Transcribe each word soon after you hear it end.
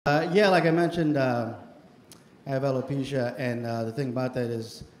Yeah, like I mentioned, I have alopecia, and the thing about that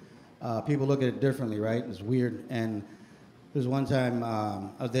is people look at it differently, right? It's weird. And there's one time I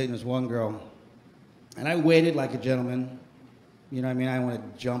was dating this one girl, and I waited like a gentleman. You know what I mean? I didn't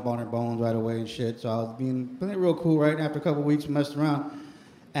want to jump on her bones right away and shit. So I was being real cool, right? And after a couple weeks, we messed around.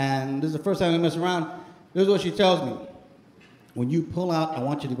 And this is the first time we messed around. This is what she tells me. When you pull out, I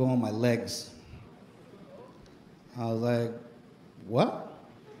want you to go on my legs. I was like, what?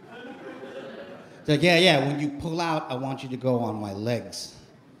 She's like, yeah, when you pull out, I want you to go on my legs.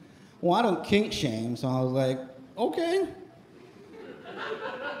 Well, I don't kink shame, so I was like, okay.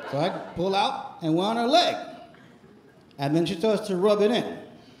 So I pull out and went on her leg. And then she starts to rub it in.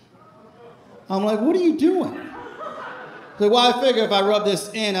 I'm like, what are you doing? She's like, well, I figure if I rub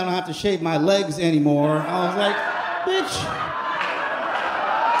this in, I don't have to shave my legs anymore. I was like, bitch.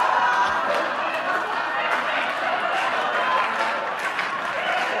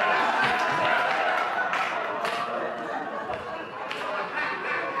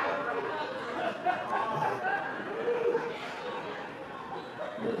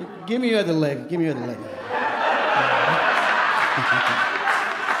 Give me your other leg. Give me your other leg.